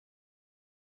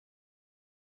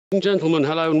Ladies and gentlemen,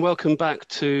 hello and welcome back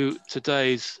to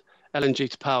today's LNG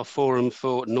to Power Forum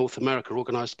for North America,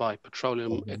 organised by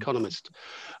Petroleum Economist.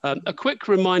 A quick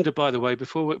reminder, by the way,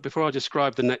 before I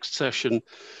describe the next session,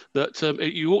 that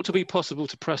you ought to be possible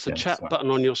to press the chat button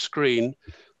on your screen,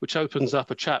 which opens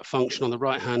up a chat function on the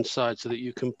right-hand side so that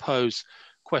you can pose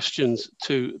questions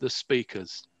to the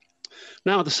speakers.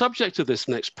 Now, the subject of this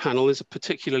next panel is a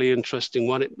particularly interesting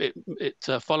one. It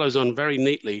follows on very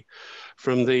neatly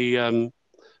from the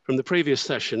previous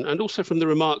session, and also from the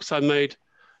remarks I made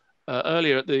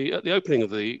earlier at the opening of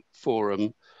the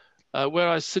forum, where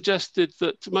I suggested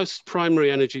that most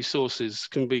primary energy sources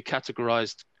can be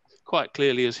categorized quite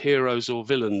clearly as heroes or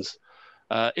villains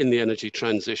in the energy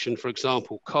transition. For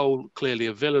example, coal, clearly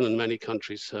a villain, and many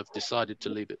countries have decided to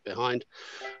leave it behind.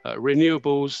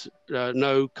 Renewables,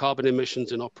 no carbon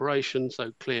emissions in operation,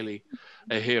 so clearly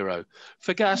a hero.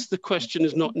 For gas, the question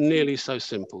is not nearly so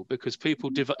simple, because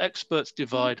experts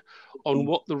divide on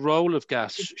what the role of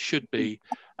gas should be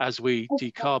as we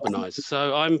decarbonize.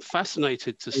 So I'm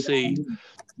fascinated to see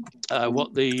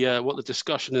what the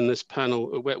discussion in this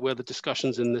panel, where the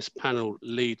discussions in this panel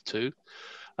lead to.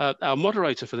 Our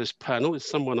moderator for this panel is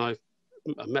someone I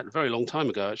met a very long time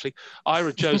ago, actually,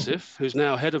 Ira Joseph, who's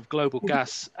now head of global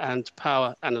gas and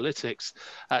power analytics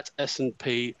at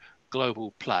S&P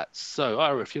Global Platts. So,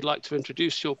 Ira, if you'd like to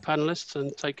introduce your panelists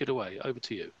and take it away, over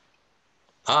to you.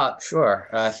 Sure.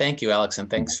 Thank you, Alex, and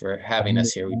thanks for having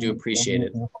us here. We do appreciate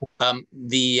it.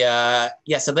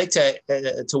 Yes, I'd like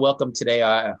to welcome today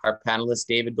our panelists,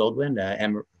 David Goldwyn,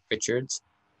 Emma Richards,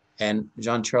 and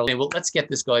Jean-Charles. Well, let's get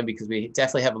this going because we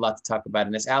definitely have a lot to talk about.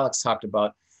 And as Alex talked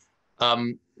about,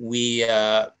 gas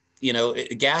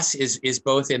is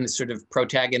both in sort of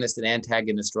protagonist and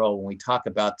antagonist role when we talk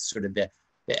about sort of the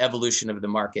evolution of the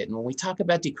market. And when we talk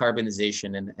about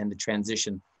decarbonization and the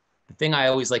transition, the thing I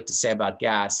always like to say about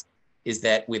gas is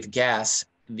that with gas,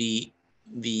 the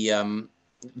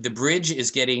bridge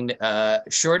is getting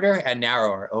shorter and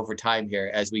narrower over time here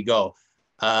as we go.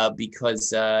 Because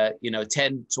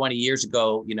 10, 20 years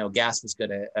ago, gas was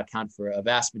going to account for a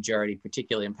vast majority,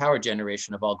 particularly in power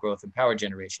generation, of all growth in power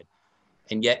generation.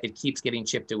 And yet it keeps getting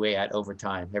chipped away at over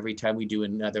time. Every time we do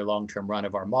another long-term run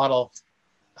of our model,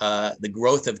 the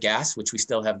growth of gas, which we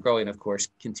still have growing, of course,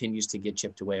 continues to get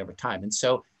chipped away over time. And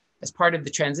so as part of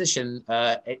the transition,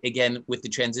 again, with the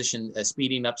transition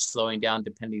speeding up, slowing down,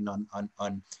 depending on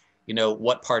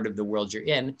what part of the world you're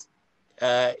in,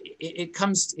 it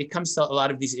comes to a lot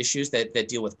of these issues that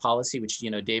deal with policy, which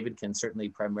David can certainly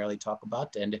primarily talk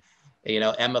about, and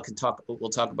Emma will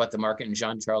talk about the market, and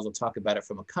Jean-Charles will talk about it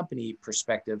from a company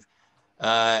perspective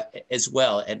as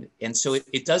well. And so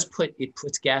it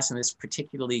puts gas in this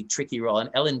particularly tricky role,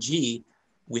 and LNG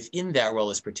within that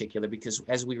role is particular, because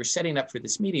as we were setting up for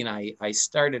this meeting, I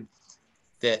started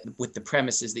with the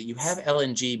premises that you have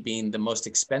LNG being the most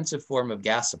expensive form of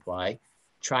gas supply,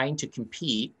 trying to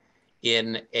compete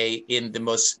in the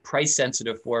most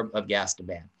price-sensitive form of gas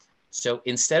demand. So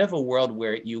instead of a world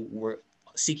where you were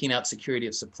seeking out security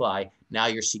of supply, now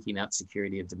you're seeking out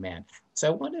security of demand. So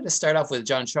I wanted to start off with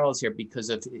Jean-Charles here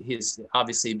because of his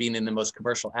obviously being in the most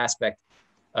commercial aspect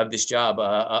of this job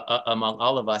among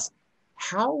all of us.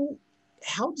 How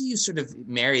do you sort of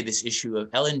marry this issue of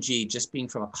LNG just being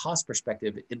from a cost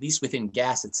perspective, at least within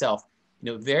gas itself,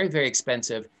 very, very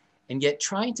expensive, and yet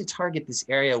trying to target this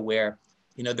area where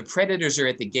the predators are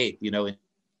at the gate, in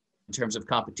terms of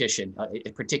competition,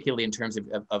 particularly in terms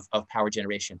of power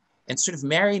generation, and sort of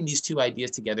marrying these two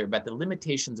ideas together about the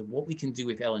limitations of what we can do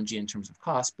with LNG in terms of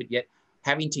cost, but yet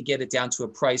having to get it down to a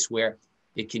price where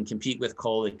it can compete with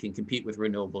coal, it can compete with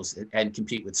renewables, and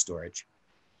compete with storage.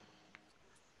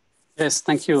 Yes,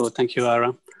 thank you,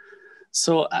 Ira.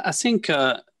 So I think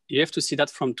you have to see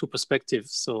that from two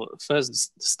perspectives. So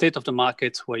first, the state of the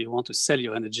market where you want to sell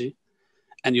your energy,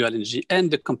 and your LNG, and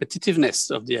the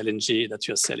competitiveness of the LNG that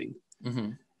you're selling,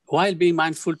 while being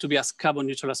mindful to be as carbon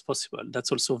neutral as possible.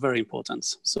 That's also very important.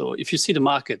 So if you see the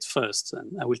market first,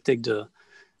 and I will take the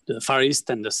Far East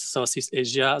and the Southeast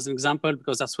Asia as an example,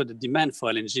 because that's where the demand for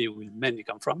LNG will mainly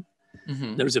come from.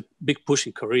 There is a big push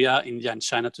in Korea, India, and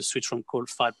China to switch from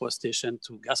coal-fired power station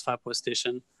to gas-fired power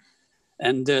station.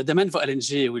 And the demand for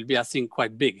LNG will be, I think,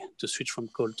 quite big to switch from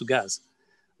coal to gas.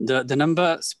 The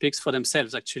number speaks for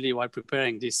themselves. Actually, while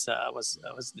preparing this, I was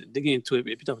digging into a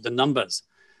bit of the numbers.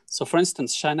 So for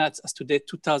instance, China has today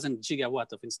 2,000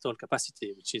 gigawatts of installed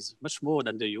capacity, which is much more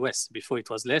than the US. Before it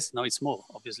was less, now it's more,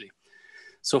 obviously.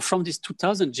 So from these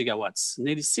 2,000 gigawatts,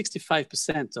 nearly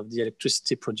 65% of the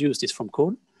electricity produced is from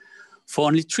coal, for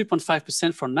only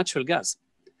 3.5% from natural gas.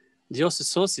 The other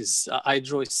sources,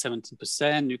 hydro is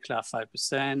 17%, nuclear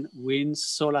 5%, wind,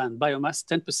 solar, and biomass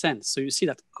 10%. So you see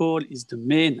that coal is the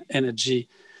main energy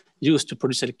used to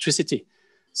produce electricity.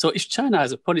 So if China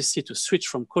has a policy to switch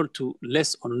from coal to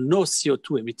less or no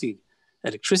CO2 emitting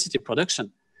electricity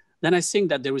production, then I think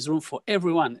that there is room for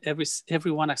everyone,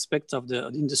 every one aspect of the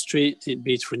industry,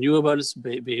 be it renewables,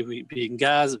 being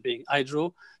gas, being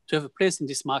hydro, to have a place in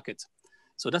this market.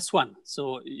 So that's one.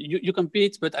 So you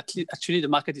compete, but actually the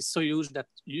market is so huge that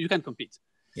you can compete.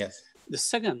 Yes. The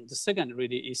second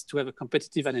really is to have a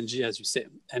competitive LNG, as you say.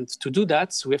 And to do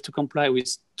that, we have to comply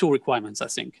with two requirements, I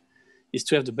think, is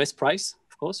to have the best price,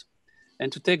 of course,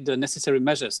 and to take the necessary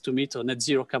measures to meet our net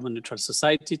zero carbon neutral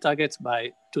society target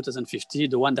by 2050,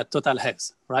 the one that Total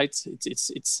has, right?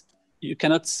 You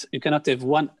cannot have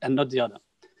one and not the other.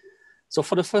 So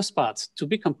for the first part, to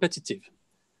be competitive,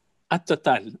 at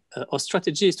Total, our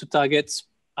strategy is to target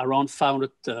around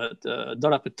 $500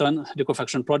 per ton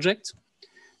liquefaction project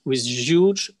with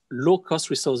huge low-cost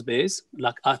resource base,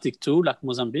 like Arctic 2, like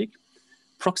Mozambique,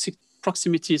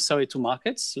 proximity to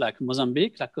markets like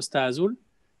Mozambique, like Costa Azul,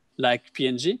 like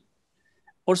PNG.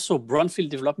 Also brownfield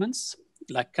developments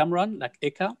like Cameron, like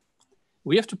ECA.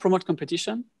 We have to promote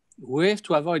competition. We have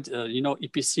to avoid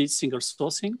EPC single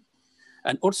sourcing.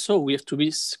 And also we have to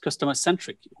be customer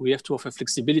centric. We have to offer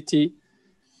flexibility,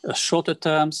 shorter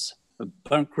terms,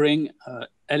 bunkering.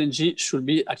 LNG should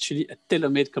be actually a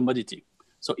tailor-made commodity.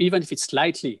 So even if it's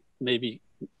slightly maybe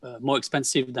more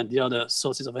expensive than the other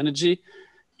sources of energy,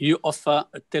 you offer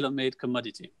a tailor-made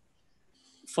commodity.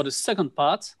 For the second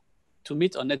part, to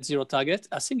meet our net zero target,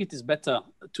 I think it is better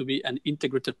to be an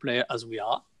integrated player as we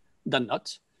are than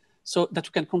not, so that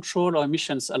we can control our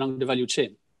emissions along the value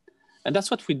chain. And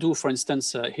that's what we do, for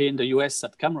instance, here in the US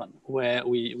at Cameron, where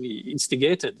we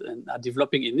instigated and are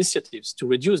developing initiatives to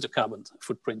reduce the carbon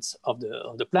footprint of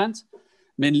the plant,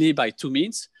 mainly by two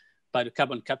means, by the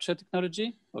carbon capture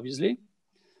technology, obviously,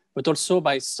 but also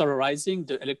by solarizing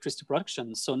the electricity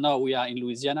production. So now we are in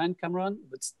Louisiana in Cameron,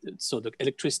 but so the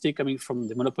electricity coming from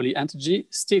the monopoly entity,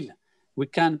 still we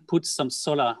can put some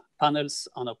solar panels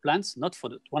on our plants, not for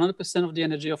the 100% of the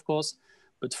energy, of course,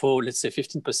 but for, let's say,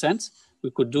 15%.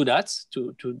 We could do that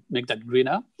to make that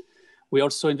greener. We're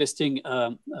also investing,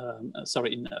 on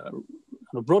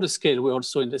a broader scale, we're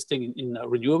also investing in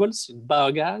renewables, in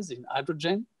biogas, in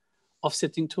hydrogen,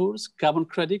 offsetting tools, carbon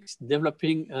credits,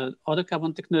 developing other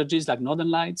carbon technologies like Northern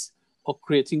Lights, or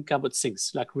creating carbon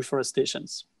sinks like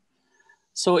reforestations.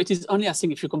 So it is only, I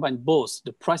think, if you combine both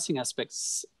the pricing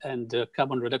aspects and the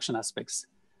carbon reduction aspects,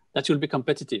 that you'll be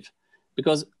competitive.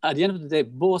 Because at the end of the day,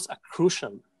 both are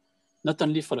crucial, not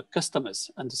only for the customers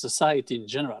and the society in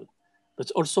general, but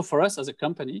also for us as a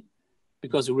company,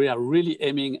 because we are really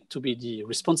aiming to be the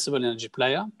responsible energy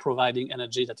player, providing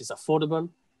energy that is affordable,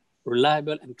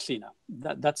 reliable, and cleaner.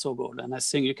 That's our goal. And I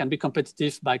think you can be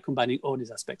competitive by combining all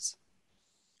these aspects.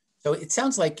 So it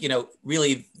sounds like,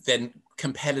 really then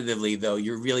competitively, though,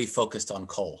 you're really focused on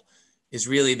coal is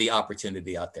really the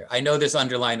opportunity out there. I know there's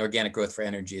underlying organic growth for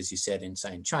energy, as you said,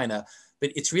 inside China,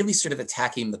 but it's really sort of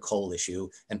attacking the coal issue,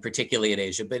 and particularly in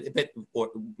Asia, or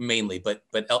mainly, but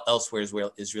elsewhere as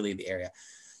well is really the area.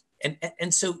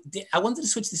 And so I wanted to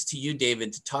switch this to you,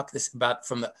 David, to talk this about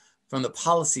from the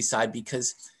policy side,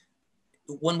 because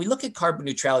when we look at carbon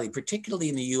neutrality, particularly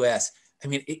in the US, I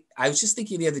mean, I was just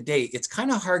thinking the other day, it's kind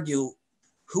of hard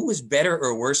who was better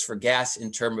or worse for gas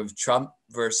in terms of Trump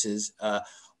versus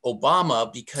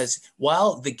Obama, because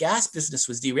while the gas business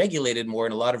was deregulated more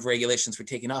and a lot of regulations were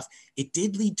taken off, it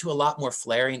did lead to a lot more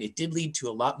flaring. It did lead to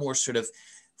a lot more sort of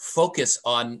focus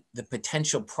on the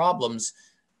potential problems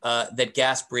that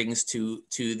gas brings to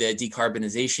the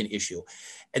decarbonization issue.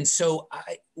 And so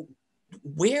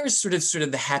where is sort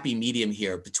of the happy medium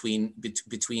here between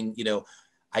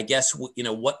I guess,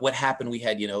 what happened? We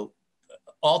had,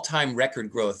 all-time record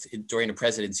growth during the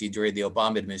presidency, during the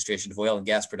Obama administration of oil and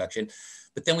gas production.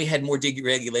 But then we had more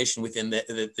deregulation within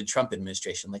the Trump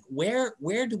administration. Like, where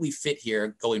do we fit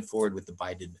here going forward with the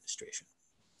Biden administration?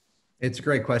 It's a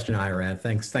great question, Ira.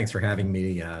 Thanks for having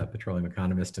me, petroleum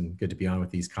economist, and good to be on with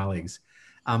these colleagues.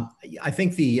 I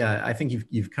think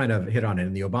you've kind of hit on it.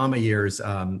 In the Obama years,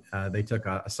 they took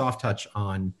a soft touch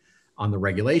on the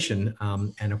regulation,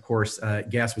 and of course,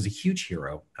 gas was a huge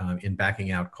hero in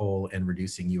backing out coal and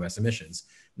reducing U.S. emissions,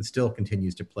 and still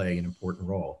continues to play an important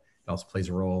role. It also plays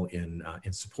a role in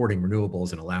supporting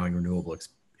renewables and allowing renewable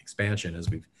expansion, as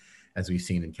we've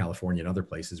seen in California and other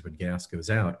places when gas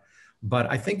goes out. But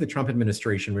I think the Trump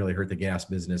administration really hurt the gas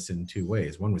business in two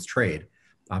ways. One was trade.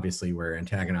 obviously where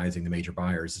antagonizing the major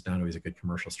buyers is not always a good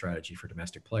commercial strategy for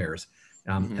domestic players.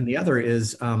 And the other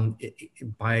is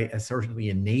by essentially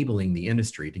enabling the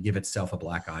industry to give itself a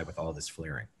black eye with all this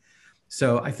flaring.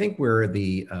 So I think where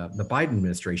the Biden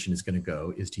administration is going to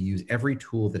go is to use every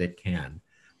tool that it can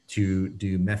to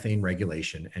do methane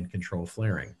regulation and control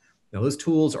flaring. Now, those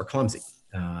tools are clumsy.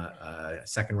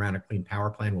 Second round of Clean Power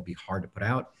Plan will be hard to put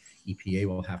out. EPA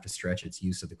will have to stretch its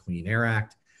use of the Clean Air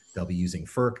Act. They'll be using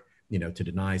FERC, to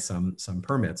deny some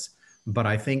permits. But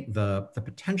I think the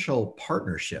potential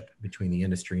partnership between the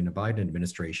industry and the Biden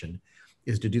administration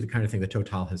is to do the kind of thing that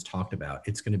Total has talked about.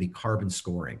 It's going to be carbon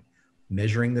scoring,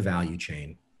 measuring the value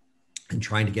chain and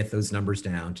trying to get those numbers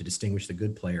down to distinguish the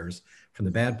good players from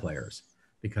the bad players.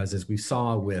 Because as we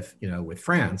saw with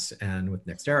France and with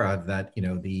NextEra, that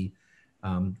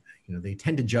they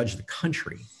tend to judge the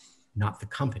country, not the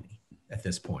company at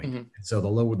this point. And so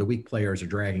the weak players are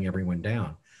dragging everyone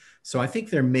down. So I think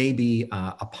there may be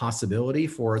a possibility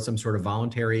for some sort of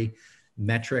voluntary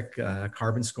metric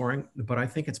carbon scoring, but I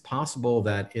think it's possible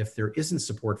that if there isn't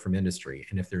support from industry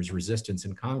and if there's resistance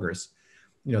in Congress,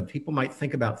 people might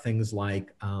think about things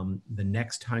like the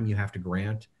next time you have to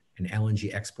grant an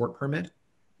LNG export permit,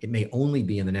 it may only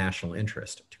be in the national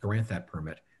interest to grant that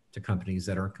permit to companies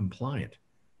that are compliant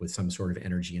with some sort of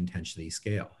energy intensity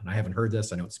scale. And I haven't heard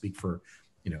this. I don't speak for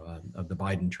of the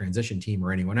Biden transition team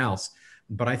or anyone else,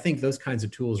 but I think those kinds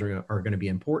of tools are going to be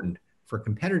important for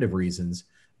competitive reasons,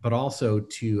 but also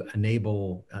to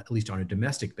enable, at least on a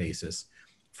domestic basis,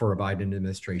 for a Biden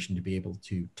administration to be able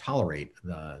to tolerate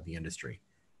the industry.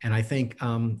 And I think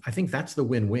that's the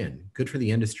win-win. Good for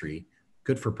the industry,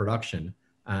 good for production.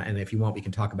 And if you want, we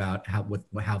can talk about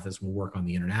how this will work on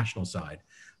the international side.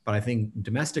 But I think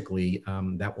domestically,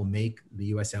 that will make the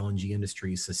U.S. LNG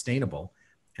industry sustainable,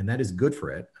 and that is good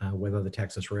for it, whether the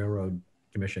Texas Railroad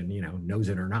Commission, knows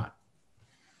it or not.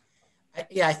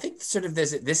 Yeah, I think sort of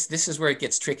this is where it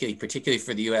gets tricky, particularly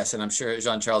for the U.S. And I'm sure,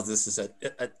 Jean-Charles, this is a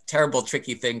terrible,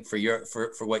 tricky thing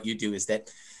for what you do, is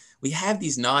that we have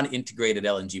these non-integrated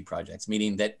LNG projects,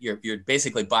 meaning that you're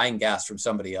basically buying gas from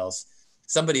somebody else.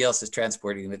 Somebody else is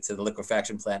transporting it to the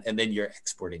liquefaction plant, and then you're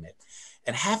exporting it.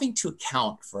 And having to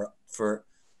account for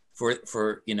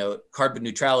carbon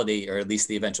neutrality, or at least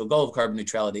the eventual goal of carbon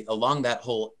neutrality along that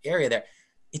whole area there,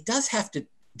 it does have to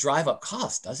drive up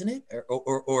cost, doesn't it?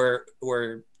 Or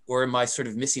am I sort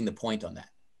of missing the point on that?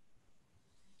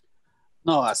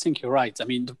 No, I think you're right. I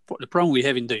mean, the problem we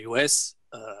have in the US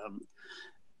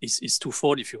is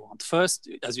twofold, if you want. First,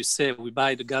 as you say, we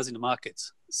buy the gas in the market,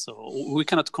 so we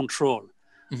cannot control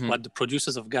what the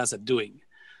producers of gas are doing.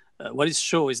 What is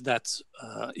sure is that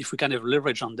if we can have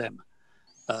leverage on them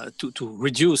to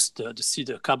reduce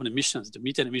the carbon emissions, the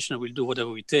methane emission, we'll do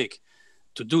whatever we take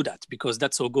to do that, because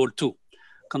that's our goal too.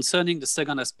 Concerning the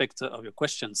second aspect of your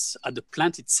questions, at the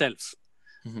plant itself,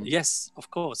 yes, of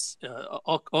course.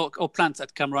 Our plant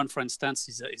at Cameron, for instance,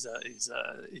 the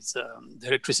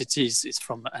electricity is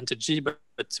from Entergy,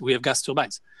 but we have gas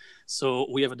turbines. So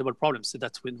we have a double problem. So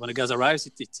that when the gas arrives,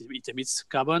 it emits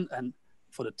carbon, and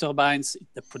for the turbines,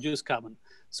 it produces carbon.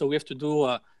 So we have to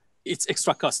do, it's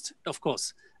extra cost, of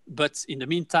course. But in the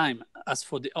meantime, as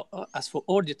for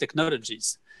all the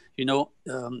technologies,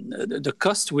 the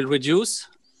cost will reduce.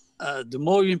 The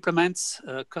more you implement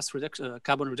cost reduction,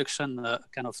 carbon reduction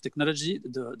kind of technology,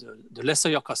 the lesser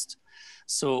your cost.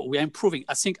 So we are improving.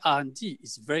 I think R&D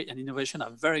and innovation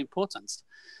are very important.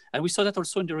 And we saw that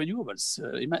also in the renewables.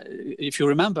 If you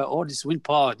remember, all this wind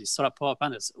power, these solar power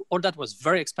panels, all that was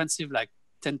very expensive like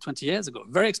 10, 20 years ago,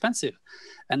 very expensive.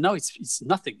 And now it's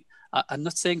nothing. I'm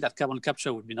not saying that carbon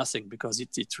capture would be nothing, because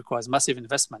it requires massive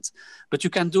investments, but you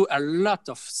can do a lot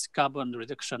of carbon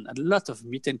reduction, a lot of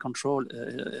methane control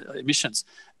emissions,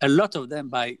 a lot of them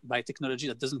by technology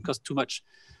that doesn't cost too much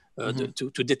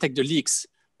to detect the leaks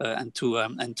and to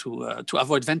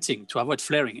avoid venting, to avoid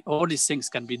flaring. All these things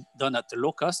can be done at a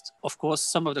low cost. Of course,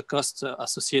 some of the costs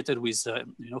associated with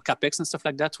capex and stuff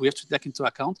like that, we have to take into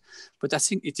account. But I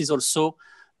think it is also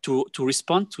to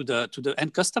respond to the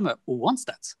end customer who wants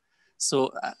that.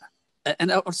 So,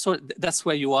 and also that's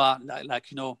where you are,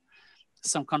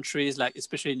 some countries, like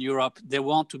especially in Europe, they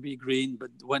want to be green, but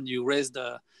when you raise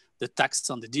the tax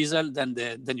on the diesel, then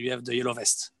you have the yellow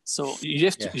vest. So you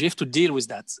have to deal with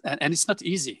that, and it's not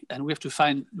easy. And we have to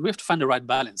find the right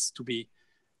balance to be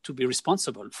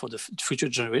responsible for the future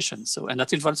generation. So, and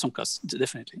that involves some costs,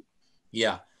 definitely.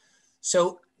 Yeah.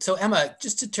 So Emma,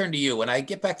 just to turn to you, when I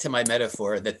get back to my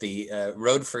metaphor that the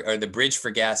the bridge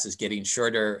for gas is getting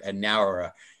shorter and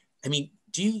narrower, I mean,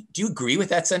 do you agree with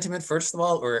that sentiment, first of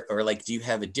all, or do you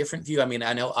have a different view? I mean,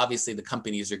 I know obviously the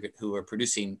companies who are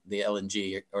producing the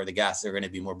LNG or the gas are going to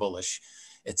be more bullish,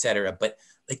 et cetera. But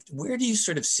like, where do you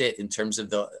sort of sit in terms of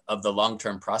the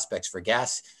long-term prospects for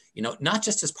gas? You know, not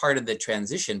just as part of the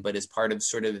transition, but as part of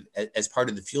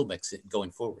the fuel mix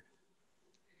going forward.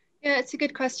 Yeah, it's a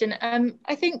good question.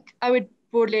 I think I would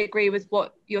broadly agree with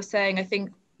what you're saying. I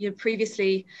think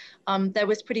previously there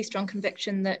was pretty strong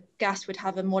conviction that gas would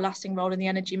have a more lasting role in the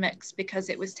energy mix because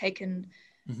it was taken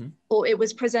or it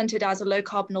was presented as a low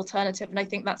carbon alternative. And I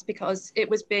think that's because it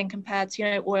was being compared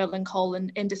to oil and coal,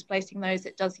 and in displacing those,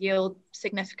 it does yield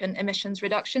significant emissions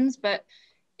reductions. But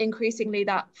increasingly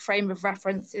that frame of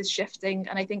reference is shifting.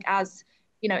 And I think as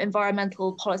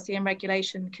environmental policy and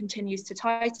regulation continues to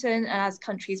tighten, and as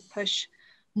countries push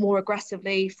more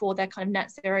aggressively for their kind of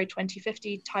net zero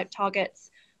 2050 type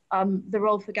targets, the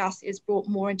role for gas is brought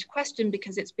more into question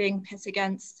because it's being pit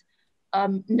against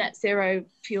net zero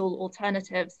fuel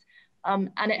alternatives.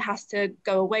 And it has to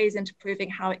go a ways into proving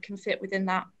how it can fit within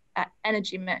that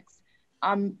energy mix.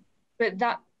 But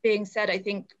that being said, I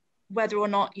think whether or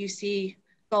not you see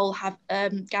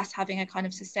gas having a kind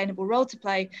of sustainable role to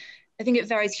play, I think it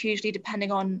varies hugely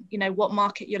depending on what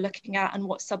market you're looking at and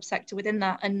what subsector within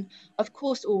that. And of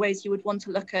course, always you would want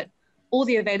to look at all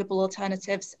the available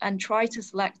alternatives and try to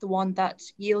select the one that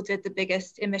yielded the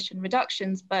biggest emission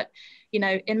reductions. But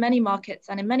in many markets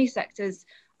and in many sectors,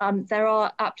 there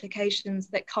are applications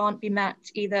that can't be met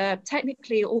either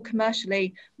technically or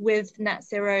commercially with net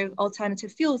zero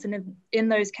alternative fuels. And in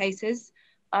those cases,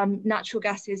 natural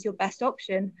gas is your best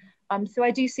option. So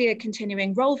I do see a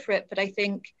continuing role for it, but I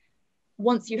think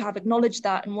once you have acknowledged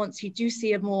that, and once you do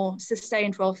see a more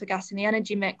sustained role for gas in the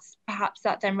energy mix, perhaps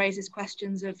that then raises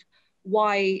questions of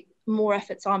why more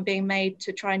efforts aren't being made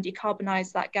to try and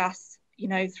decarbonize that gas,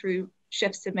 through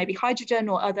shifts of maybe hydrogen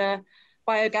or other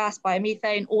biogas,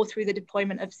 biomethane, or through the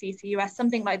deployment of CCUS,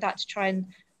 something like that, to try and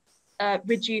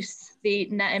reduce the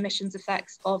net emissions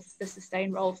effects of the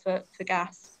sustained role for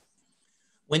gas.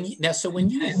 When you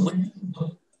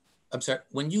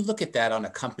look at that on a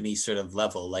company sort of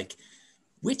level, like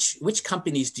which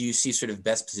companies do you see sort of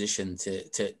best positioned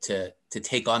to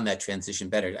take on that transition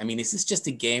better? I mean, is this just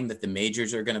a game that the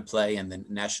majors are going to play and the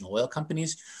national oil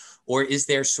companies, or is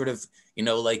there sort of,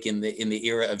 like in the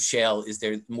era of shale, is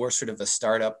there more sort of a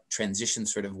startup transition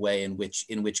sort of way in which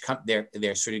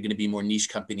they're sort of going to be more niche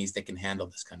companies that can handle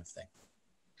this kind of thing?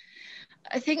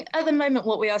 I think at the moment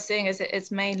what we are seeing is it's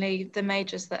mainly the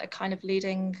majors that are kind of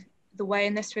leading the way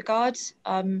in this regard.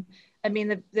 I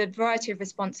mean, the variety of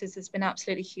responses has been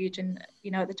absolutely huge. And,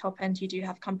 at the top end, you do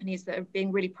have companies that are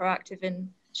being really proactive in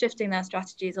shifting their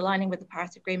strategies, aligning with the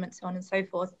Paris Agreement, so on and so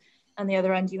forth. And the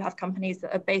other end, you have companies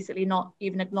that are basically not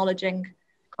even acknowledging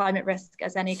climate risk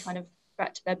as any kind of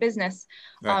threat to their business.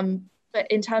 Right. But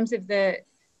in terms of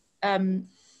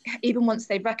even once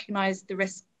they've recognized the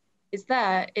risk is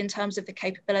there, in terms of the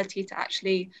capability to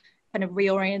actually kind of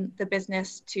reorient the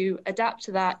business to adapt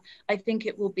to that, I think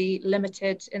it will be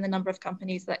limited in the number of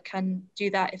companies that can do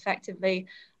that effectively.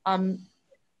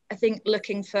 I think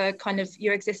looking for kind of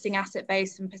your existing asset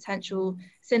base and potential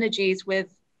synergies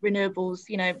with renewables,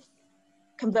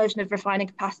 conversion of refining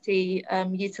capacity,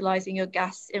 utilizing your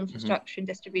gas infrastructure and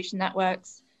distribution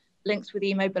networks, links with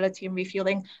e-mobility and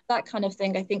refueling, that kind of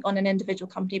thing. I think on an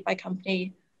individual company by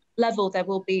company level, there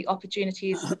will be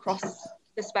opportunities across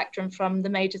the spectrum from the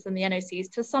majors and the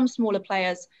NOCs to some smaller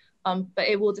players, but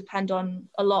it will depend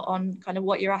a lot on kind of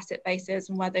what your asset base is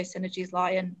and where those synergies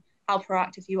lie and how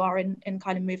proactive you are in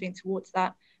kind of moving towards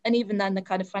that. And even then, the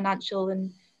kind of financial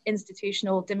and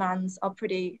institutional demands are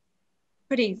pretty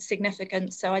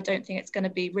significant. So I don't think it's going to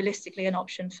be realistically an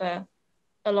option for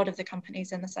a lot of the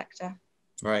companies in the sector.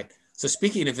 Right. So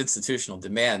speaking of institutional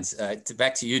demands,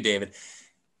 back to you, David.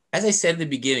 As I said in the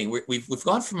beginning, we've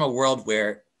gone from a world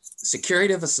where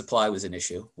security of a supply was an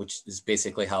issue, which is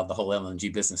basically how the whole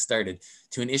LNG business started,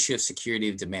 to an issue of security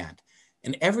of demand.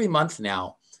 And every month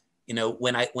now,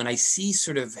 when I see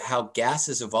sort of how gas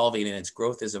is evolving and its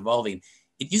growth is evolving,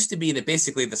 it used to be that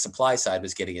basically the supply side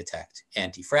was getting attacked,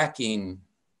 anti-fracking,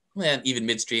 and even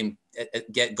midstream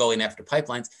going after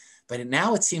pipelines. But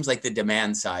now it seems like the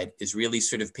demand side is really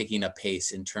sort of picking up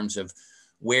pace in terms of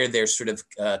where there's sort of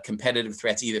competitive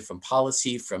threats, either from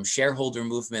policy, from shareholder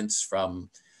movements, from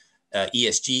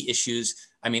ESG issues.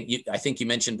 I mean, I think you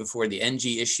mentioned before the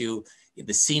NG issue,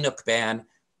 the CNOOC ban,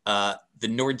 the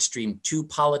Nord Stream 2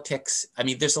 politics. I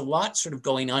mean, there's a lot sort of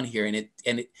going on here, and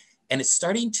it's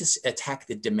starting to attack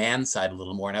the demand side a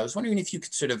little more. And I was wondering if you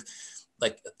could sort of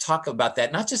like talk about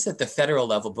that, not just at the federal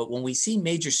level, but when we see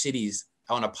major cities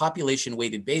on a population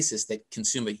weighted basis that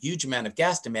consume a huge amount of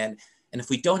gas demand, and if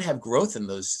we don't have growth in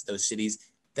those cities,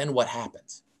 then what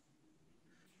happens?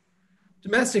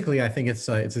 Domestically, I think it's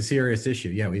a serious issue.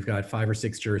 Yeah, we've got 5 or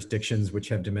 6 jurisdictions which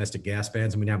have domestic gas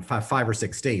bans, and we now have 5 or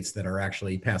 6 states that are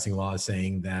actually passing laws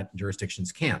saying that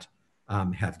jurisdictions can't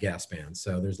have gas bans.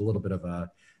 So there's a little bit of a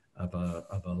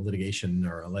litigation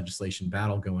or a legislation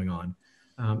battle going on.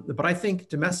 But I think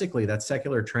domestically, that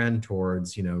secular trend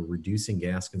towards reducing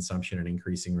gas consumption and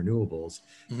increasing renewables,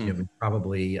 is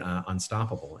probably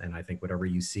unstoppable. And I think whatever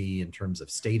you see in terms of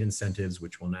state incentives,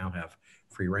 which will now have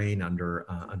free rein under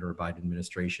a Biden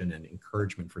administration, and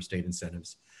encouragement for state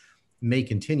incentives, may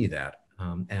continue that.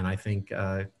 And I think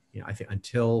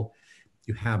until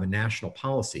you have a national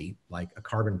policy like a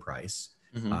carbon price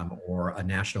or a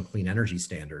national clean energy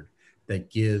standard that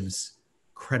gives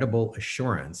credible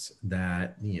assurance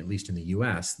that, at least in the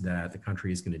US, that the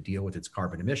country is going to deal with its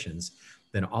carbon emissions,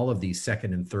 then all of these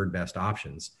second and third best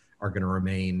options are going to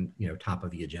remain, top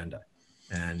of the agenda.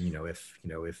 And,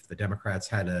 if the Democrats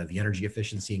had the energy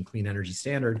efficiency and clean energy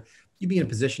standard, you'd be in a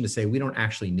position to say, we don't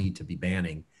actually need to be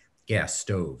banning gas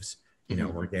stoves,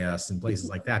 or gas in places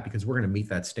like that, because we're going to meet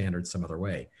that standard some other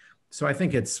way. So I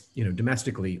think it's,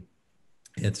 domestically,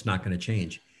 it's not going to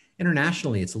change.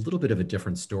 Internationally, it's a little bit of a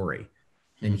different story.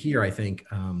 And here, I think,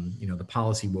 the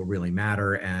policy will really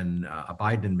matter, and a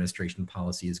Biden administration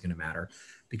policy is going to matter,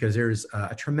 because there's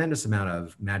a tremendous amount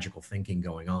of magical thinking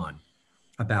going on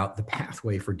about the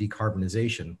pathway for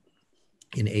decarbonization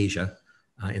in Asia,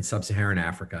 in sub-Saharan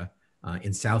Africa,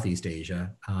 in Southeast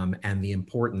Asia, and the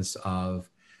importance of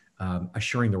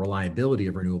assuring the reliability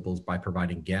of renewables by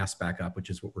providing gas backup, which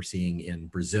is what we're seeing in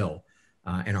Brazil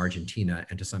and Argentina,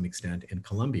 and to some extent in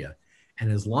Colombia. And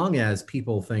as long as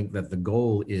people think that the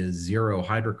goal is zero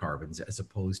hydrocarbons as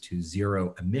opposed to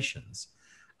zero emissions,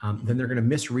 then they're going to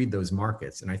misread those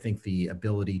markets. And I think the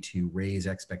ability to raise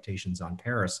expectations on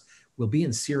Paris will be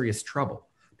in serious trouble,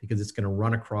 because it's going to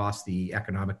run across the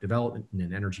economic development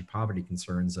and energy poverty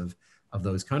concerns of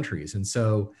those countries. And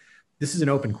so this is an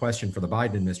open question for the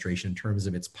Biden administration in terms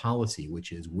of its policy,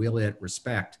 which is, will it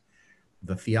respect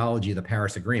the theology of the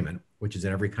Paris Agreement, which is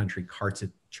that every country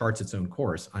charts its own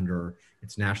course under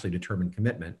its nationally determined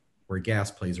commitment, where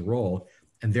gas plays a role,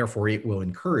 and therefore it will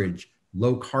encourage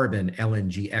low carbon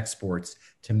LNG exports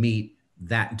to meet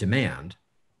that demand?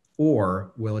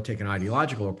 Or will it take an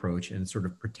ideological approach and sort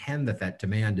of pretend that that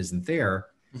demand isn't there,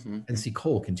 and see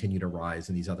coal continue to rise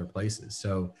in these other places?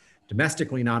 So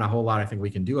domestically, not a whole lot I think we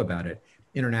can do about it.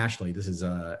 Internationally, this is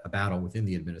a battle within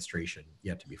the administration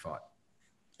yet to be fought.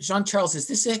 Jean-Charles, is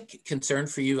this a concern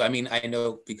for you? I mean, I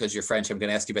know because you're French, I'm going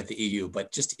to ask you about the EU,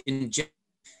 but just in general,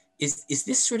 is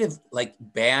this sort of like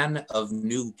ban of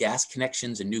new gas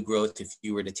connections and new growth, if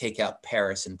you were to take out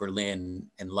Paris and Berlin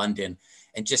and London,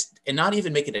 and not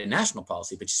even make it a national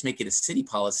policy, but just make it a city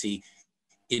policy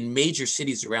in major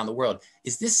cities around the world?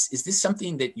 Is this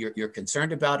something that you're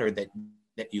concerned about, or that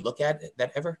you look at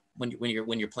that ever when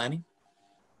you're planning?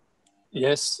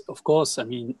 Yes, of course. I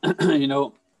mean,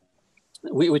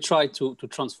 we try to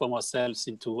transform ourselves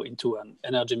into an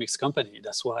energy mix company.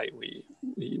 That's why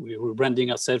we're branding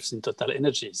ourselves in Total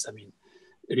Energies. I mean,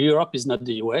 Europe is not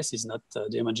the US, it's not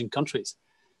the emerging countries.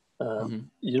 In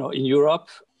Europe,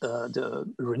 the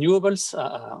renewables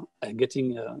are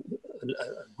getting a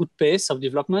good pace of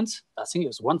development. I think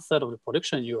it's 1/3 of the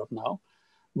production in Europe now,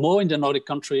 more in the Nordic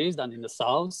countries than in the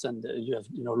South, and you have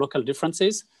local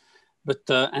differences. But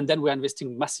and then we're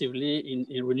investing massively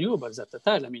in renewables at the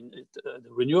time. I mean,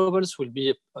 the renewables will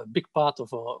be a big part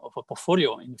of our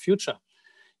portfolio in the future.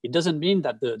 It doesn't mean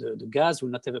that the gas will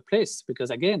not have a place, because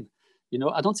again,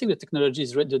 I don't think the technology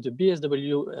is ready. The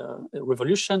BSW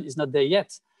revolution is not there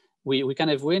yet. We can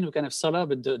have wind, we can have solar,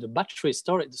 but the battery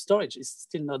storage is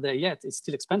still not there yet. It's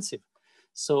still expensive.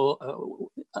 So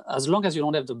as long as you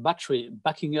don't have the battery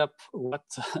backing up what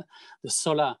the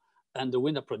solar and the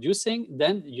wind are producing,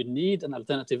 then you need an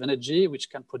alternative energy which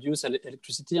can produce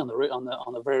electricity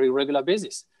on a very regular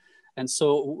basis. And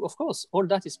so, of course, all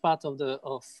that is part of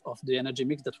the energy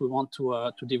mix that we want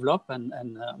to develop and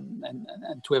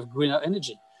to have greener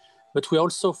energy. But we're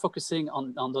also focusing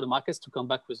on the markets, to come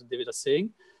back with what David was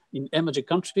saying. In emerging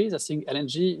countries, I think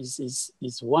LNG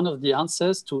is one of the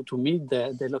answers to meet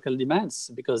their local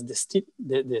demands, because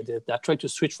they're trying to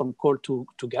switch from coal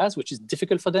to gas, which is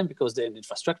difficult for them because they're in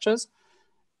infrastructures.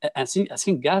 I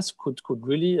think gas could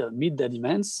really meet their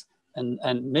demands, and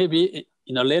maybe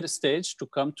in a later stage to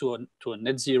come to a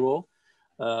net zero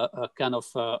kind of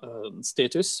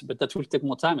status, but that will take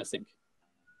more time, I think.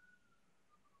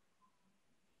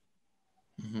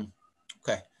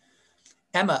 Okay.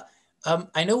 Emma,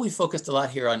 I know we focused a lot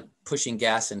here on pushing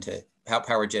gas into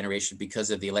power generation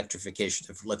because of the electrification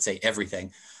of, let's say,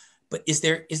 everything. But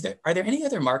are there any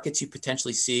other markets you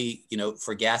potentially see,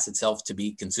 for gas itself to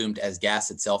be consumed as gas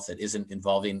itself that isn't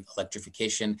involving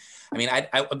electrification? I mean,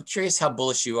 I'm curious how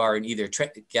bullish you are in either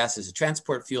gas as a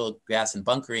transport fuel, gas and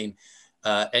bunkering,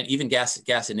 and even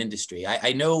gas in industry.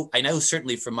 I know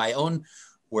certainly from my own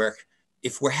work,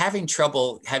 if we're having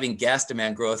trouble having gas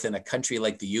demand growth in a country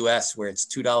like the US where it's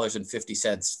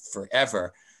 $2.50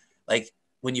 forever, like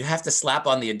when you have to slap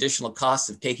on the additional costs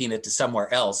of taking it to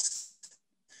somewhere else,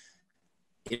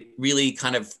 it really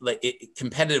kind of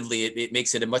competitively, it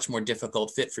makes it a much more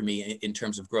difficult fit for me in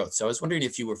terms of growth. So I was wondering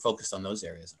if you were focused on those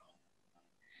areas at all.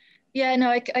 Yeah, no,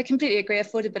 I completely agree.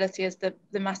 Affordability is the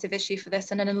massive issue for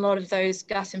this. And in a lot of those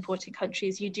gas importing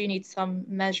countries, you do need some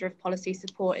measure of policy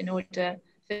support in order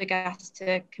for gas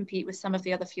to compete with some of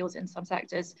the other fuels in some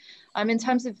sectors. In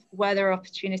terms of where there are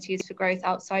opportunities for growth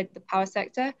outside the power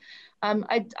sector,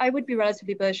 I would be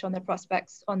relatively bullish on the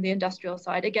prospects on the industrial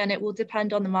side. Again, it will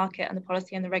depend on the market and the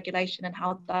policy and the regulation and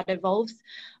how that evolves.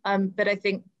 But I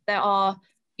think there are,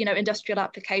 industrial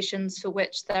applications for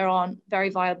which there aren't very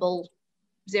viable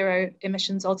zero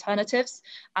emissions alternatives,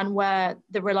 and where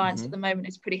the reliance at the moment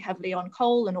is pretty heavily on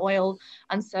coal and oil.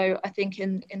 And so I think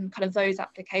in kind of those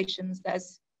applications,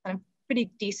 there's kind of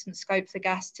pretty decent scope for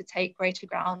gas to take greater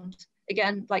ground.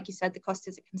 Again, like you said, the cost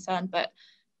is a concern, but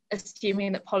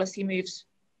assuming that policy moves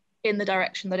in the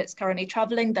direction that it's currently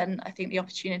traveling, then I think the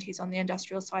opportunities on the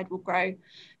industrial side will grow.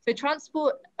 For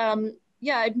transport,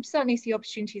 yeah, I certainly see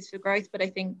opportunities for growth, but I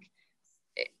think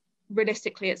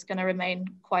realistically it's going to remain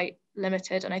quite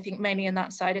limited. And I think mainly in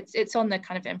that side, it's on the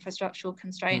kind of infrastructural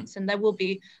constraints, and there will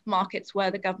be markets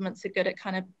where the governments are good at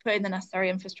kind of putting the necessary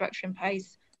infrastructure in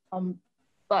place.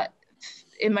 But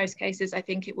in most cases, I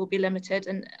think it will be limited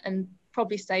and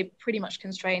probably stay pretty much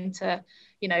constrained to,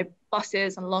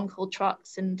 buses and long haul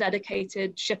trucks and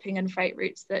dedicated shipping and freight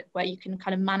routes where you can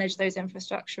kind of manage those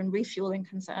infrastructure and refueling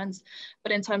concerns.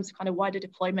 But in terms of kind of wider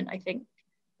deployment, I think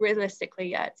realistically,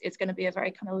 yeah, it's going to be a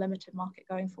very kind of limited market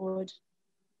going forward.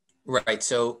 Right.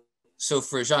 So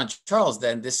for Jean-Charles,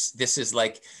 then this is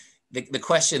like the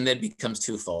question then becomes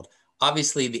twofold.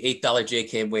 Obviously, the $8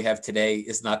 JKM we have today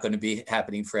is not going to be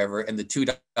happening forever, and the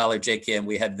 $2 JKM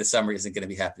we had this summer isn't going to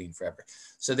be happening forever.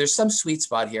 So there's some sweet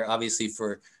spot here, obviously,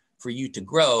 for you to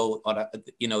grow on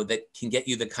that can get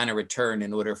you the kind of return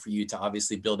in order for you to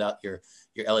obviously build out your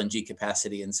LNG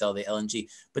capacity and sell the LNG.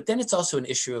 But then it's also an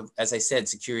issue of, as I said,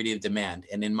 security of demand.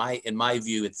 And in my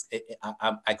view,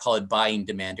 I call it buying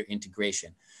demand or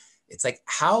integration. It's like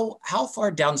how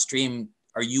far downstream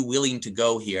are you willing to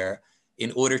go here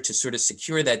in order to sort of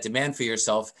secure that demand for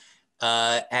yourself?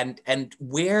 And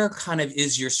where kind of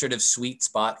is your sort of sweet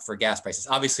spot for gas prices?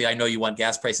 Obviously, I know you want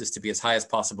gas prices to be as high as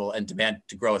possible and demand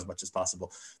to grow as much as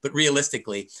possible. But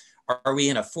realistically, are we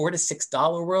in a $4 to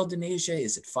 $6 world in Asia?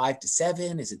 Is it 5 to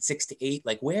 7? Is it 6 to 8?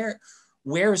 Like where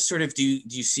sort of do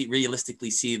you realistically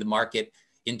see the market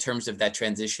in terms of that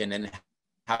transition, and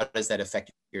how does that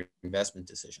affect your investment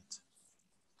decisions?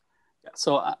 Yeah,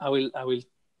 so I will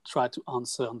try to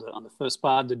answer on the first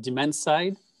part, the demand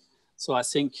side. So I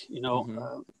think,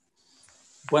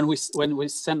 when we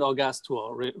send our gas to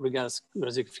our regas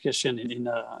regasification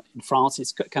in France,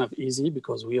 it's kind of easy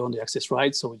because we own the access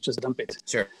rights, so we just dump it.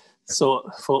 Sure. So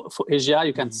for Asia,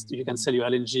 you can sell your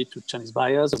LNG to Chinese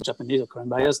buyers or Japanese or Korean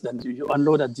buyers. Then you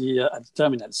unload at the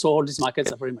terminal. So all these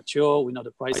markets are very mature. We know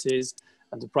the prices,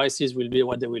 and the prices will be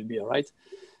what they will be. All right.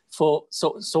 So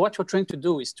what you're trying to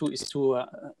do is to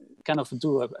kind of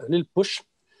do a little push,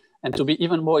 and to be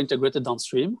even more integrated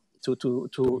downstream.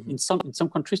 To in some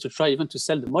countries to try even to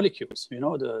sell the molecules, the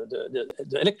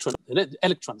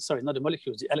electrons, sorry, not the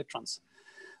molecules, the electrons.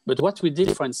 But what we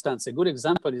did, for instance, a good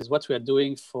example is what we are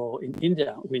doing in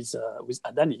India with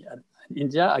Adani. And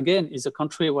India, again, is a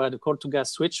country where the coal to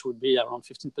gas switch would be around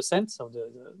 15% of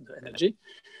the energy.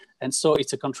 And so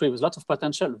it's a country with lots of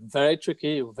potential, very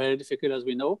tricky, very difficult, as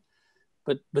we know.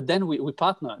 But then we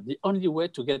partner. The only way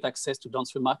to get access to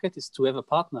downstream market is to have a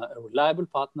partner, a reliable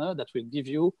partner that will give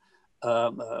you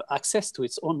access to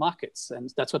its own markets.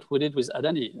 And that's what we did with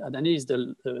Adani. Adani is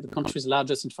the country's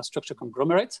largest infrastructure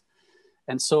conglomerate.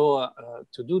 And so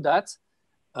to do that,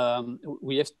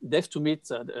 they have to meet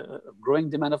the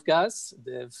growing demand of gas.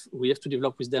 We have to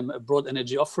develop with them a broad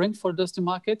energy offering for downstream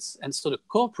markets. And so the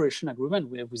cooperation agreement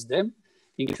we have with them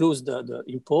includes the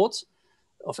import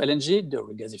of LNG, the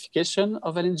regasification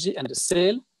of LNG, and the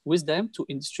sale with them to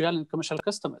industrial and commercial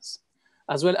customers,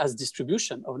 as well as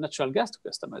distribution of natural gas to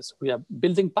customers. We are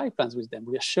building pipelines with them.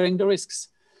 We are sharing the risks.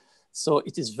 So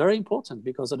it is very important,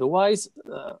 because otherwise,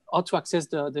 how to access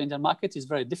the Indian market is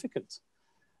very difficult.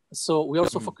 So we're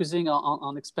also focusing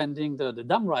on expanding the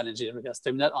Damra LNG regas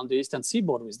terminal on the eastern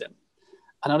seaboard with them.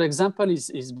 Another example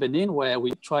is Benin, where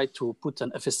we try to put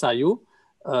an FSRU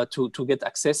to get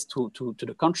access to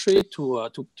the country to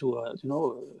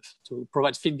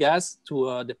provide feed gas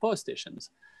to the power stations.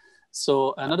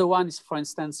 So another one is, for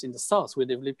instance, in the south, we're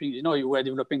developing, we're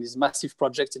developing this massive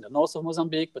project in the north of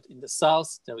Mozambique, but in the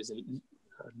south, there is a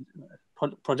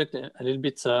project a little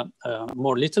bit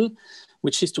more little,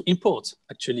 which is to import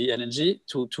actually LNG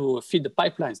to feed the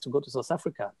pipelines to go to South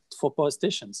Africa for power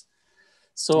stations.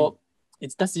 So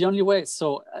that's the only way.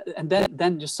 So and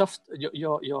then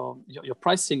your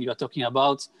pricing you are talking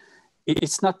about,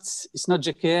 it's not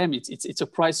JKM. It's a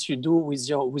price you do with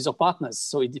your partners.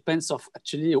 So it depends of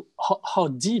actually how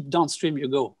deep downstream you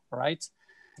go, right?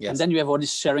 Yes. And then you have all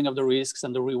this sharing of the risks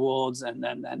and the rewards, and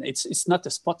it's not a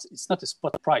spot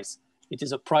price. It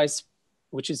is a price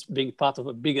which is being part of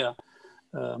a bigger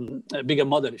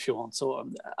model, if you want. So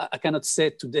I cannot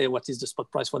say today what is the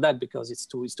spot price for that, because it's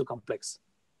too complex.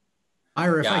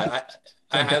 David,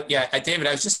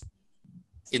 I was just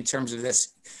in terms of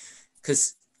this,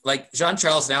 because like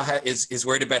Jean-Charles now is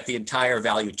worried about the entire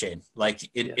value chain, like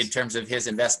in terms of his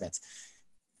investments.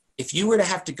 If you were to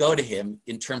have to go to him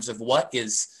in terms of what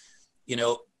is,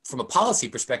 from a policy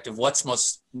perspective, what's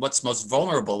most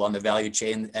vulnerable on the value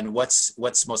chain and what's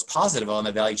most positive on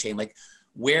the value chain, like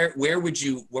where would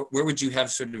you have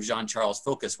sort of Jean-Charles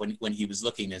focus when he was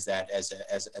looking as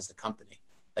a company?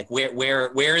 Like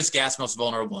where is gas most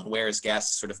vulnerable and where is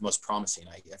gas sort of most promising,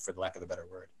 for the lack of a better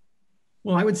word?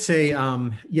 Well, I would say,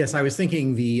 yes, I was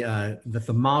thinking the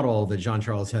model that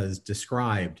Jean-Charles has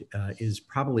described is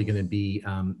probably going to be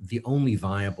the only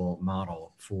viable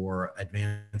model for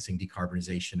advancing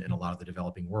decarbonization in a lot of the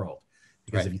developing world.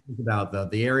 Because if you think about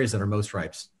the areas that are most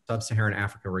ripe, sub-Saharan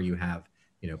Africa, where you have,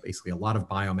 basically a lot of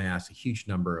biomass, a huge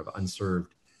number of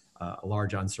a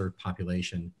large unserved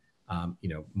population,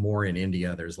 more in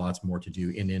India, there's lots more to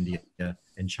do in India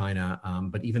and China,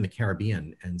 but even the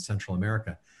Caribbean and Central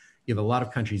America. You have a lot of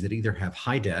countries that either have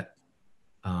high debt,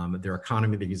 their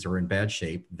economies are in bad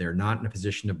shape, they're not in a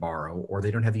position to borrow, or they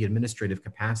don't have the administrative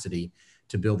capacity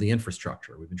to build the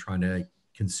infrastructure. We've been trying to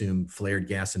consume flared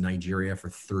gas in Nigeria for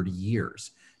 30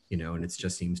 years, and it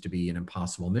just seems to be an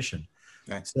impossible mission.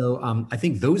 Right. So I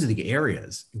think those are the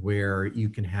areas where you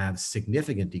can have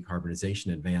significant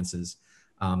decarbonization advances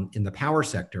in the power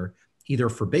sector, either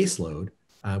for baseload,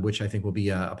 which I think will be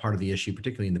a part of the issue,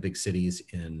 particularly in the big cities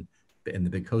in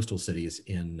the big coastal cities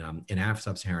in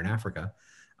sub-Saharan Africa,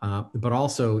 but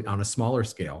also on a smaller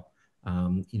scale.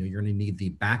 You're going to need the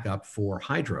backup for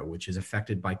hydro, which is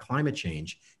affected by climate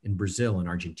change in Brazil and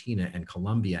Argentina and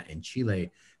Colombia and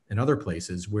Chile and other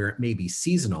places where it may be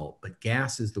seasonal, but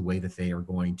gas is the way that they are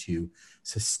going to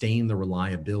sustain the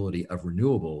reliability of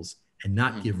renewables and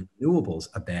not give renewables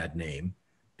a bad name,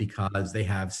 because they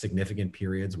have significant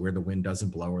periods where the wind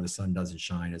doesn't blow or the sun doesn't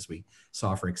shine, as we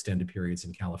saw for extended periods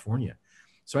in California.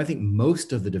 So I think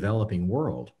most of the developing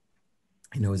world,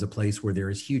 is a place where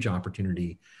there is huge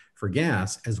opportunity for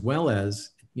gas, as well as,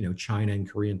 China and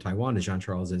Korea and Taiwan, as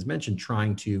Jean-Charles has mentioned,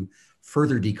 trying to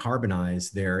further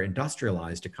decarbonize their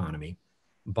industrialized economy,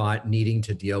 but needing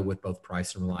to deal with both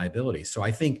price and reliability. So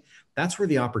I think that's where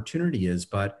the opportunity is,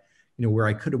 but where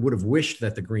I would have wished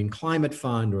that the Green Climate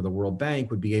Fund or the World Bank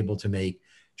would be able to make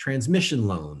transmission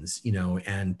loans,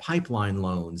 and pipeline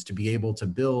loans to be able to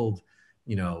build,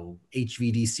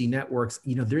 HVDC networks,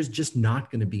 there's just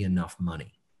not going to be enough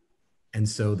money. And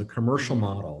so the commercial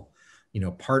model,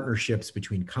 partnerships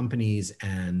between companies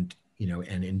and,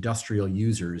 and industrial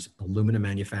users, aluminum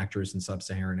manufacturers in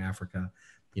sub-Saharan Africa,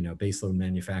 baseload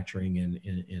manufacturing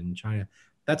in China,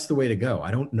 that's the way to go. I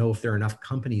don't know if there are enough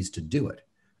companies to do it.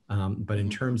 But in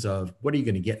terms of what are you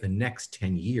going to get in the next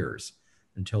 10 years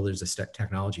until there's a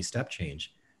technology step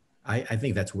change, I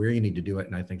think that's where you need to do it.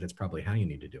 And I think that's probably how you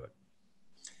need to do it.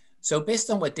 So based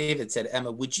on what David said,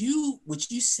 Emma, would you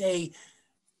say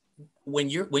when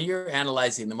you're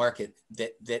analyzing the market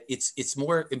that it's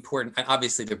more important, and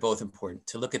obviously they're both important,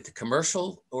 to look at the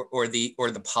commercial or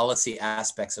the policy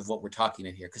aspects of what we're talking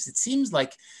in here? Because it seems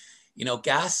like,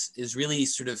 gas is really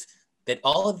sort of that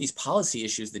all of these policy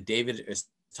issues that David is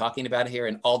talking about here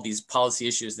and all these policy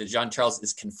issues that Jean-Charles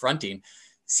is confronting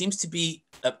seems to be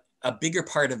a bigger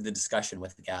part of the discussion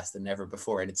with the gas than ever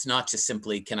before. And it's not just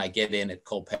simply, can I get in at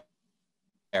coal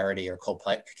parity or coal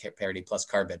parity plus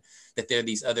carbon, that there are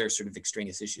these other sort of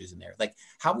extraneous issues in there. Like,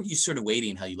 how are you sort of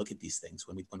weighting how you look at these things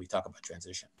when we talk about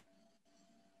transition?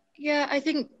 Yeah, I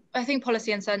think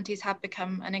policy uncertainties have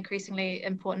become an increasingly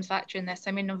important factor in this.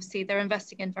 I mean, obviously they're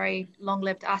investing in very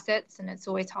long-lived assets, and it's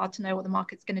always hard to know what the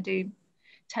market's going to do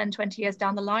 10, 20 years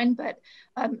down the line. But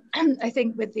I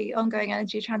think with the ongoing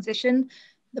energy transition,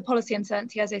 the policy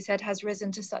uncertainty, as I said, has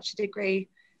risen to such a degree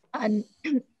and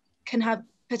can have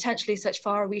potentially such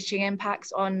far-reaching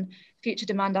impacts on future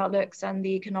demand outlooks and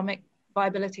the economic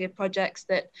viability of projects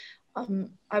that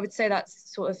I would say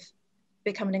that's sort of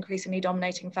become an increasingly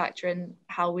dominating factor in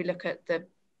how we look at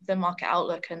the market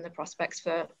outlook and the prospects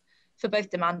for both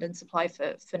demand and supply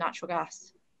for natural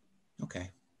gas. Okay,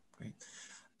 great.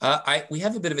 We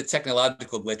have a bit of a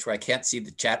technological glitch where I can't see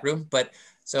the chat room, but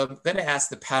so I'm going to ask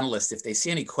the panelists if they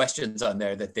see any questions on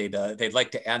there that they'd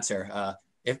like to answer.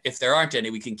 If there aren't any,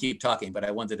 we can keep talking, but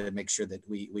I wanted to make sure that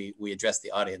we address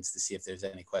the audience to see if there's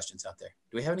any questions out there.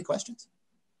 Do we have any questions?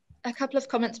 A couple of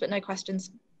comments, but no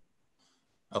questions.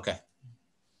 Okay.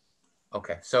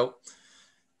 Okay. So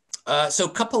a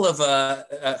couple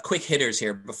of quick hitters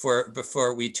here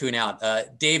before we tune out.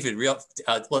 David,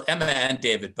 well, Emma and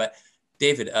David, but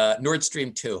David, Nord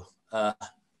Stream 2.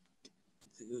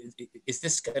 Is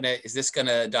this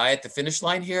gonna die at the finish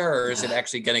line here, or is it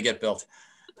actually gonna get built?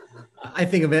 I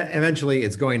think eventually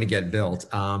it's going to get built,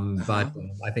 but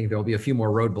I think there will be a few more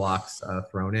roadblocks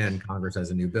thrown in. Congress has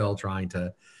a new bill trying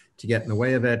to get in the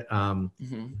way of it.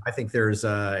 I think there's,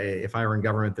 if I were in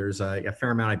government, there's a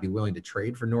fair amount I'd be willing to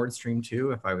trade for Nord Stream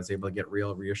 2 if I was able to get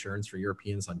real reassurance for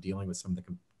Europeans on dealing with some of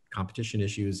the competition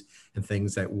issues and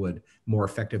things that would more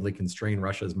effectively constrain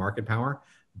Russia's market power.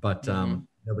 But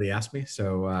nobody asked me,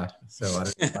 so I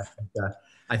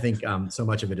think so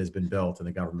much of it has been built, and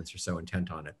the governments are so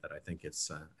intent on it that I think it's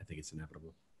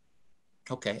inevitable.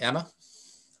 Okay, Emma.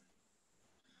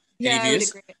 Yeah, any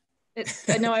views? I would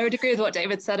agree. No, I would agree with what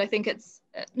David said. I think it's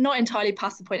not entirely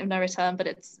past the point of no return, but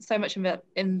it's so much has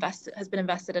been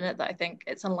invested in it that I think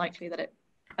it's unlikely that it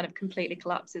kind of completely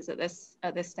collapses at this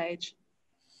stage.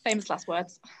 Famous last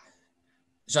words.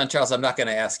 Jean-Charles, I'm not going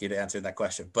to ask you to answer that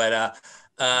question, but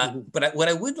what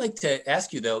I would like to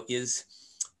ask you though is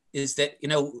that, you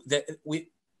know, that we, at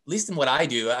least in what I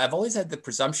do, I've always had the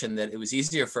presumption that it was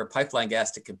easier for pipeline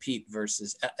gas to compete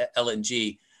versus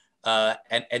LNG,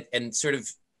 and sort of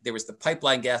there was the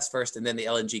pipeline gas first, and then the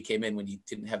LNG came in when you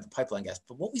didn't have the pipeline gas.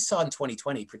 But what we saw in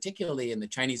 2020, particularly in the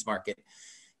Chinese market,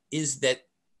 is that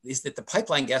the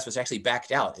pipeline gas was actually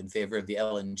backed out in favor of the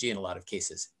LNG in a lot of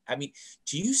cases. I mean,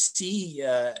 do you see,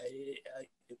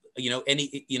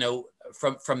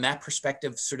 from that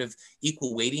perspective, sort of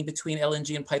equal weighting between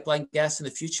LNG and pipeline gas in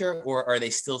the future, or are they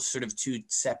still sort of two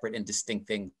separate and distinct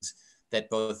things that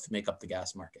both make up the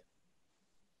gas market?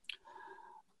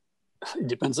 It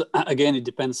depends. Again, it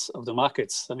depends of the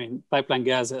markets. I mean, pipeline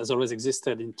gas has always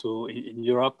existed in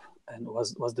Europe and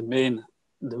was the main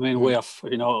way of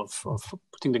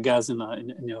putting the gas in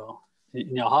your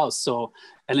house. So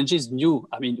LNG is new.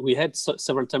 I mean, we had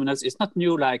several terminals. It's not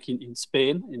new like in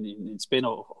Spain, in Spain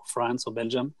or France or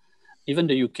Belgium, even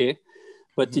the UK,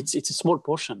 but it's a small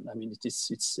portion. I mean,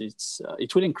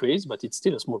 it will increase, but it's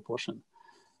still a small portion.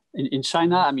 In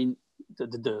China, I mean,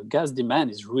 the gas demand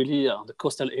is really on the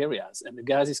coastal areas, and the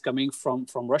gas is coming from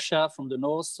Russia, from the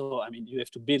north. So, I mean, you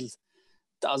have to build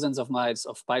thousands of miles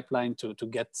of pipeline to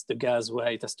get the gas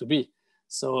where it has to be.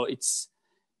 So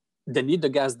they need the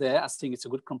gas there. I think it's a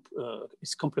good,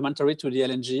 it's complementary to the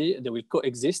LNG. They will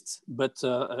coexist, but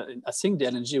I think the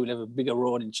LNG will have a bigger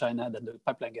role in China than the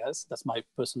pipeline gas. That's my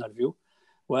personal view.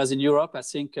 Whereas in Europe, I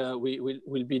think we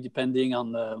will be depending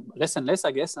on less and less,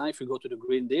 I guess, if we go to the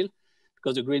Green Deal,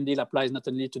 because the Green Deal applies not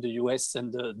only to the US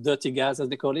and the dirty gas, as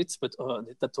they call it, but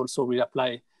that also will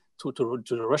apply to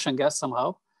the Russian gas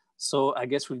somehow. So I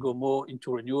guess we'll go more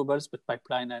into renewables, but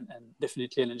pipeline and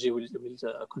definitely LNG will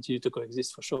continue to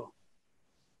coexist for sure.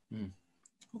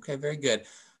 Okay, very good.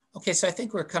 Okay, so I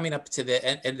think we're coming up to the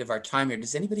end of our time here.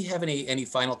 Does anybody have any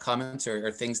final comments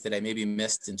or things that I maybe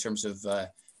missed in terms of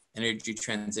energy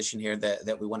transition here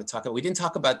that we want to talk about? We didn't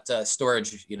talk about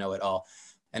storage, at all.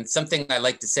 And something I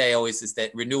like to say always is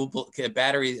that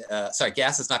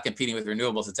gas is not competing with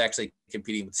renewables. It's actually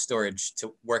competing with storage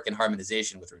to work in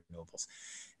harmonization with renewables.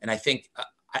 And I think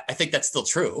that's still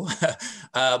true.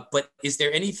 But is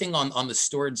there anything on the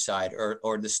storage side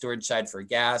or the storage side for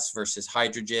gas versus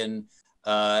hydrogen,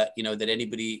 that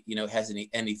anybody, has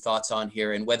any thoughts on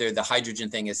here, and whether the hydrogen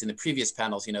thing, as in the previous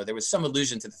panels, there was some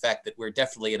allusion to the fact that we're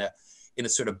definitely in a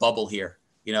sort of bubble here,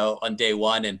 on day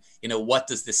one, and, what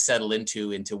does this settle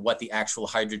into what the actual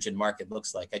hydrogen market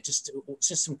looks like?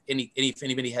 If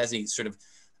anybody has any sort of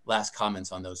last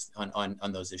comments on those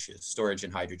issues, storage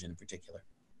and hydrogen in particular.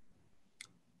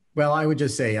 Well, I would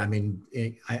just say, I mean,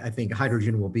 I think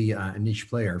hydrogen will be a niche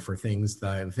player for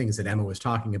the things that Emma was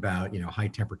talking about, high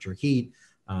temperature heat,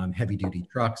 heavy duty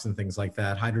trucks and things like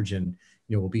that. Hydrogen,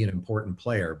 will be an important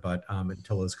player, but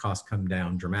until those costs come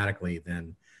down dramatically,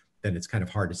 then then it's kind of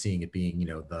hard to seeing it being,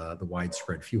 the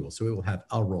widespread fuel. So it will have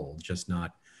a role, just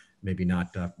maybe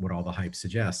not what all the hype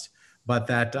suggests. But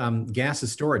that gas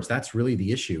as storage, that's really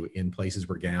the issue in places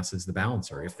where gas is the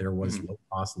balancer. If there was low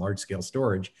cost, large scale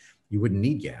storage, you wouldn't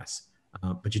need gas,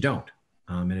 but you don't.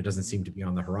 And it doesn't seem to be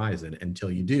on the horizon.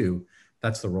 Until you do,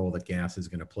 that's the role that gas is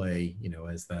going to play,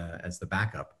 as the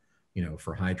backup,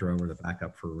 for hydro, or the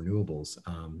backup for renewables.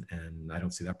 And I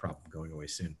don't see that problem going away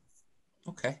soon.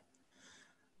 Okay.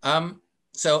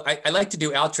 So I like to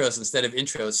do outros instead of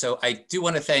intros. So I do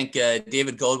want to thank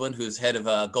David Goldwyn, who's head of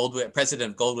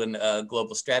president of Goldwyn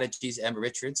Global Strategies, Emma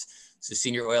Richards, who's a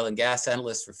senior oil and gas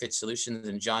analyst for Fitch Solutions,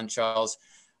 and John Charles,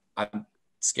 I'm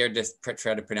scared to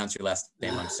try to pronounce your last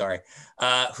name, I'm sorry,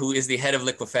 who is the head of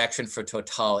liquefaction for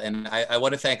Total. And I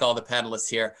want to thank all the panelists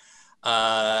here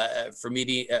for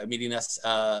meeting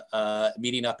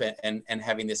up and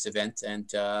having this event.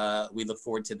 And we look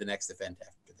forward to the next event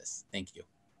after this. Thank you.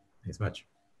 Thanks much.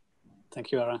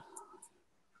 Thank you, Ara.